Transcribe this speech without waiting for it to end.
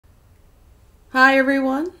Hi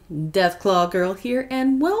everyone, Deathclaw Girl here,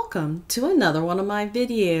 and welcome to another one of my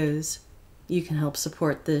videos. You can help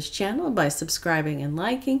support this channel by subscribing and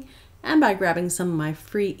liking, and by grabbing some of my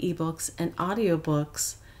free ebooks and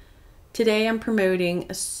audiobooks. Today I'm promoting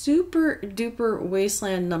a Super Duper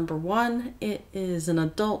Wasteland #1. It is an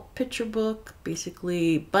adult picture book,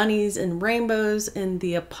 basically bunnies and rainbows in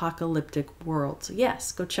the apocalyptic world. So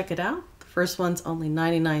yes, go check it out. The first one's only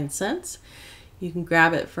 99 cents. You can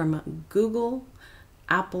grab it from Google,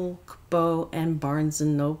 Apple, Kobo, and Barnes &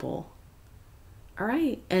 Noble.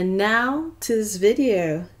 Alright, and now to this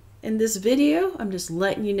video. In this video, I'm just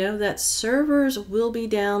letting you know that servers will be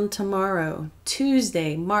down tomorrow,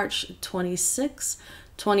 Tuesday, March 26,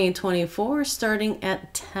 2024, starting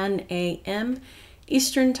at 10 a.m.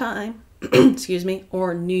 Eastern Time, excuse me,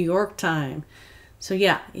 or New York time. So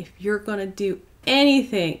yeah, if you're going to do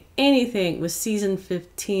anything with season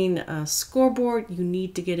 15 Scoreboard, you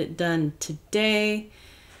need to get it done today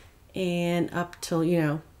and up till,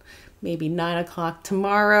 maybe 9 o'clock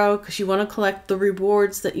tomorrow, because you want to collect the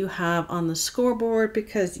rewards that you have on the scoreboard,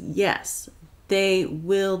 because yes, they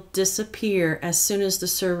will disappear as soon as the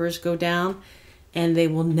servers go down, and they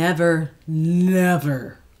will never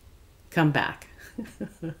come back.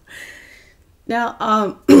 Now,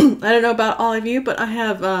 I don't know about all of you, but I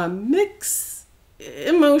have mixed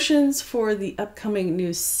emotions for the upcoming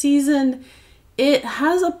new season. It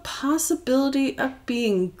has a possibility of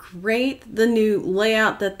being great, the new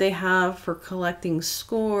layout that they have for collecting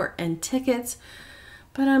score and tickets,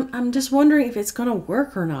 but I'm just wondering if it's going to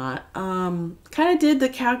work or not. Kind of did the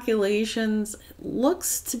calculations. It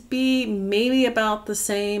looks to be maybe about the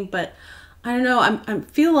same, but I don't know. I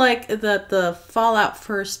feel like that the Fallout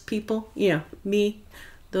First people, me,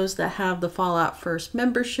 those that have the Fallout First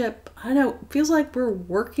membership, I don't know, it feels like we're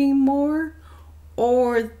working more,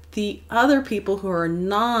 or the other people who are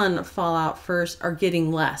non-Fallout First are getting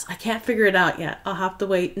less. I can't figure it out yet. I'll have to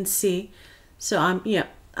wait and see. So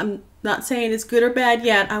I'm not saying it's good or bad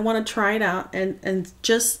yet. I want to try it out and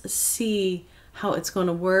just see how it's going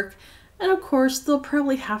to work. And of course, they'll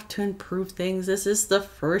probably have to improve things. This is the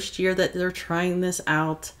first year that they're trying this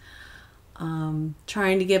out.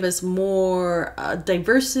 Trying to give us more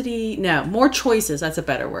diversity. No, more choices. That's a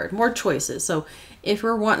better word. More choices. So if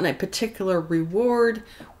we're wanting a particular reward,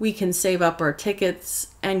 we can save up our tickets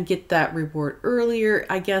and get that reward earlier,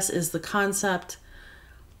 I guess is the concept.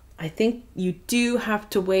 I think you do have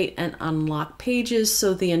to wait and unlock pages,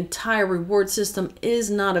 so the entire reward system is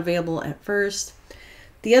not available at first.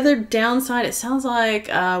 The other downside, it sounds like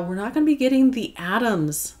we're not going to be getting the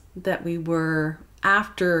atoms that we were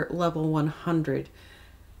after level 100.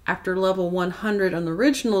 After level 100 on the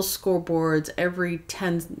original scoreboards, every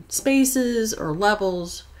 10 spaces or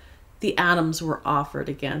levels, the atoms were offered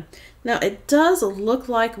again. Now it does look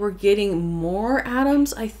like we're getting more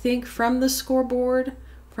atoms, I think, from the scoreboard,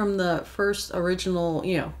 from the first original,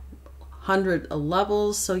 100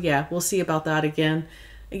 levels. So yeah, we'll see about that again.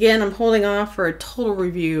 Again, I'm holding off for a total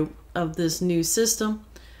review of this new system.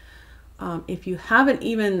 If you haven't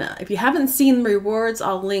seen the rewards,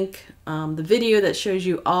 I'll link the video that shows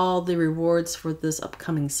you all the rewards for this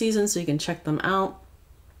upcoming season, so you can check them out.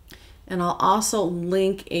 And I'll also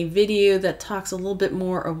link a video that talks a little bit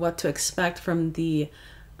more of what to expect from the,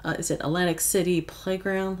 is it Atlantic City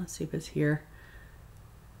Playground? Let's see if it's here.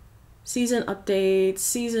 Season update,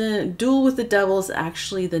 season Duel with the Devil is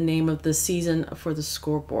actually the name of the season for the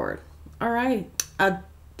scoreboard. All right.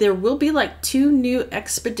 There will be like 2 new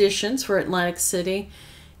expeditions for Atlantic City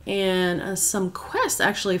and some quests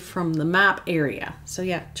actually from the map area. So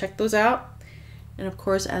yeah, check those out. And of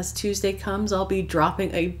course, as Tuesday comes, I'll be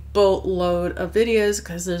dropping a boatload of videos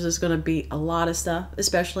because there's just going to be a lot of stuff,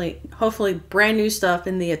 especially hopefully brand new stuff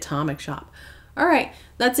in the Atomic Shop. All right,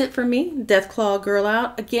 that's it for me, Deathclaw Girl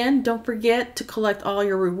out. Again, don't forget to collect all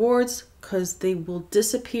your rewards because they will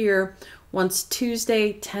disappear once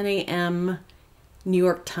Tuesday, 10 a.m. New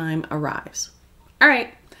York time arrives. All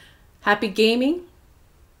right, happy gaming.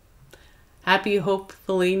 Happy,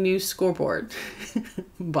 hopefully, new scoreboard.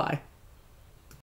 Bye.